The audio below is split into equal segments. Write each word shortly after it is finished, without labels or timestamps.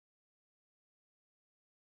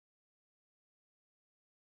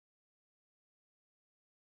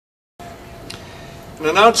In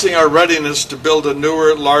announcing our readiness to build a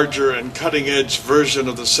newer, larger, and cutting-edge version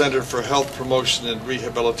of the Centre for Health Promotion and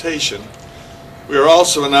Rehabilitation, we are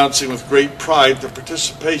also announcing with great pride the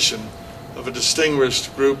participation of a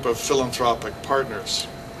distinguished group of philanthropic partners.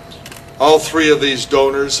 All three of these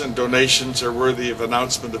donors and donations are worthy of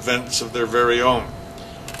announcement events of their very own,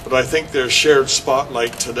 but I think their shared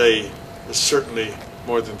spotlight today is certainly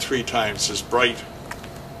more than 3 times as bright.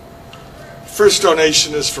 The first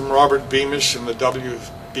donation is from Robert Beamish and the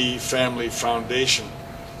W.B. Family Foundation.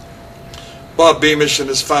 Bob Beamish and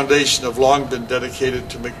his foundation have long been dedicated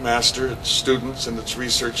to McMaster, its students, and its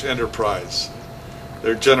research enterprise.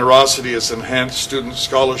 Their generosity has enhanced student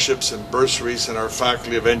scholarships and bursaries in our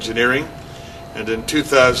Faculty of Engineering, and in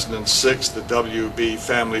 2006 the W.B.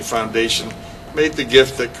 Family Foundation made the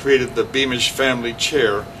gift that created the Beamish Family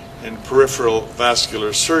Chair in Peripheral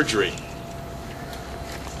Vascular Surgery.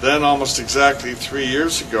 Then, almost exactly 3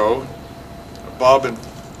 years ago, Bob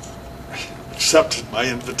accepted my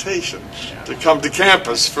invitation to come to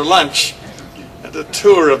campus for lunch and a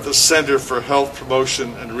tour of the Centre for Health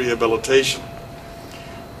Promotion and Rehabilitation.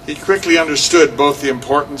 He quickly understood both the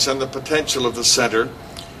importance and the potential of the centre,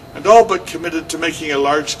 and all but committed to making a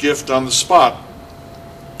large gift on the spot.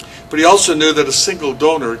 But he also knew that a single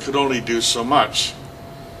donor could only do so much.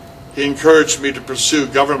 He encouraged me to pursue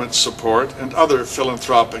government support and other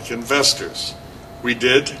philanthropic investors. We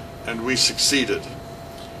did, and we succeeded.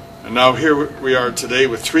 And now here we are today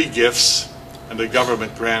with 3 gifts and a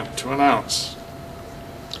government grant to announce.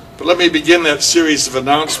 But let me begin that series of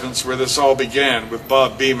announcements where this all began, with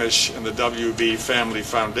Bob Beamish and the W.B. Family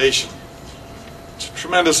Foundation. It's a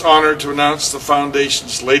tremendous honor to announce the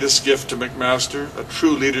Foundation's latest gift to McMaster, a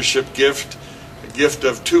true leadership gift, a gift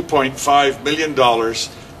of $2.5 million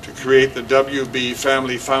to create the W.B.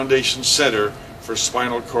 Family Foundation Center for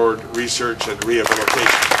Spinal Cord Research and Rehabilitation.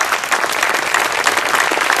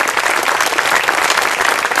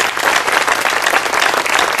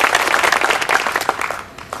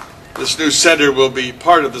 This new center will be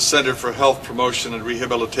part of the Center for Health Promotion and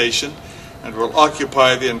Rehabilitation and will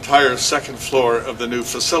occupy the entire 2nd floor of the new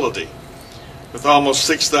facility. With almost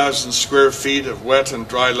 6,000 square feet of wet and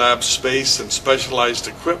dry lab space and specialized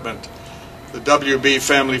equipment, the W.B.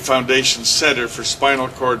 Family Foundation Center for Spinal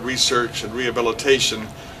Cord Research and Rehabilitation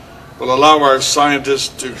will allow our scientists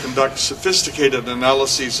to conduct sophisticated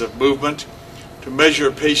analyses of movement, to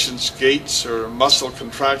measure patients' gaits or muscle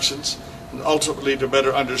contractions, and ultimately to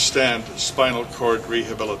better understand spinal cord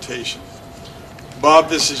rehabilitation. Bob,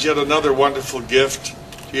 this is yet another wonderful gift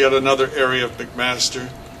to yet another area of McMaster.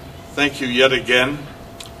 Thank you yet again.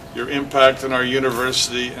 Your impact on our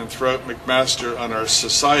university and throughout McMaster on our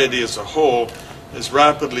society as a whole is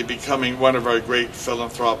rapidly becoming one of our great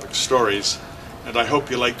philanthropic stories, and I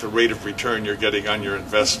hope you like the rate of return you're getting on your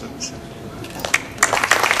investments.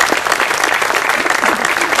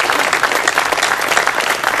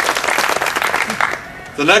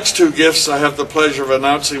 The next 2 gifts I have the pleasure of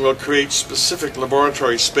announcing will create specific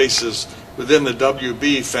laboratory spaces within the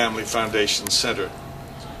W.B. Family Foundation Center.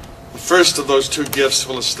 The first of those 2 gifts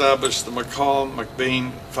will establish the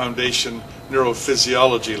McMaster Foundation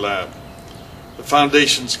Neurophysiology Lab. The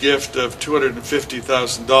Foundation's gift of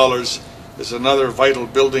 $250,000 is another vital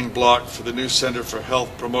building block for the new Center for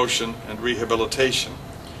Health Promotion and Rehabilitation.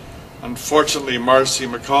 Unfortunately, Marcy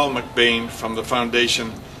McMeekin from the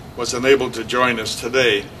Foundation was unable to join us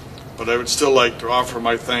today, but I would still like to offer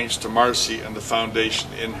my thanks to Marcy and the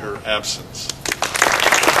Foundation in her absence.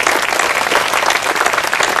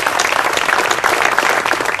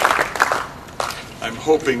 I'm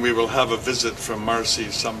hoping we will have a visit from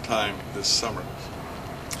Marcy sometime this summer.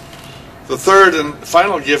 The third and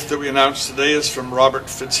final gift that we announced today is from Robert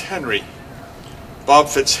Fitzhenry. Bob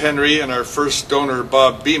Fitzhenry and our first donor,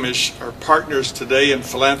 Bob Beamish, are partners today in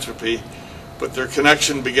philanthropy, but their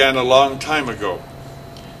connection began a long time ago.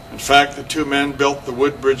 In fact, the 2 men built the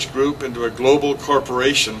Woodbridge Group into a global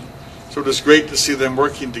corporation, so it is great to see them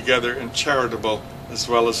working together in charitable as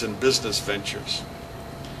well as in business ventures.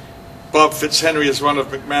 Bob Fitzhenry is one of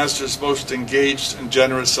McMaster's most engaged and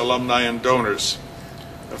generous alumni and donors.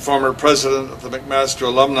 A former president of the McMaster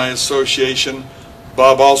Alumni Association,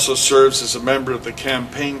 Bob also serves as a member of the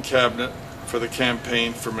campaign cabinet for the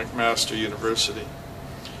Campaign for McMaster University.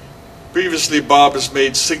 Previously, Bob has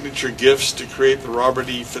made signature gifts to create the Robert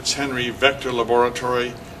E. Fitzhenry Vector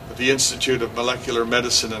Laboratory at the Institute of Molecular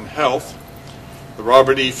Medicine and Health, the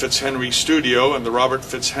Robert E. Fitzhenry Studio and the Robert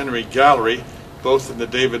Fitzhenry Gallery, both in the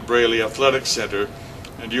David Braley Athletic Center,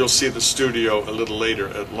 and you'll see the studio a little later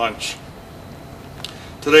at lunch.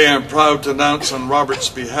 Today I'm proud to announce on Robert's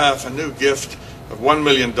behalf a new gift of $1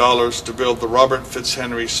 million to build the Robert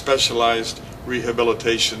Fitzhenry Specialized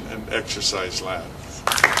Rehabilitation and Exercise Lab.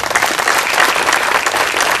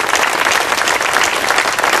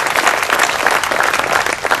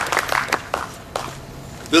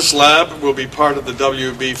 This lab will be part of the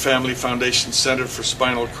WB Family Foundation Center for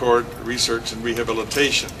Spinal Cord Research and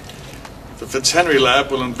Rehabilitation. The Fitzhenry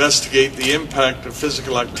Lab will investigate the impact of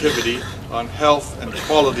physical activity on health and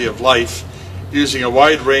quality of life using a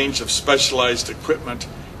wide range of specialized equipment,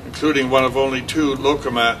 including one of only 2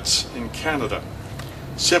 Locomats in Canada.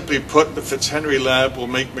 Simply put, the Fitzhenry Lab will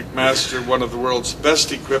make McMaster one of the world's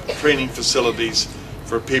best equipped training facilities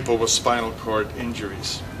for people with spinal cord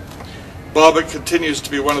injuries. Bob, it continues to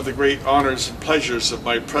be one of the great honors and pleasures of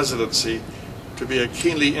my presidency to be a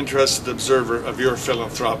keenly interested observer of your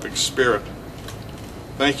philanthropic spirit.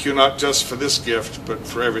 Thank you not just for this gift, but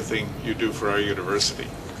for everything you do for our university.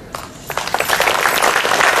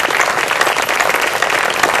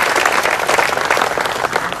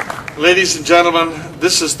 Ladies and gentlemen,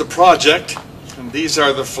 this is the project, and these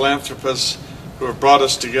are the philanthropists who have brought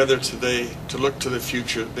us together today to look to the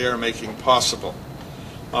future they are making possible.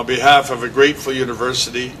 On behalf of a grateful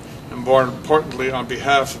university, and more importantly, on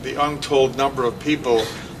behalf of the untold number of people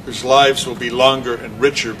whose lives will be longer and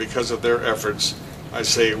richer because of their efforts, I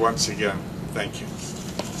say once again, thank you.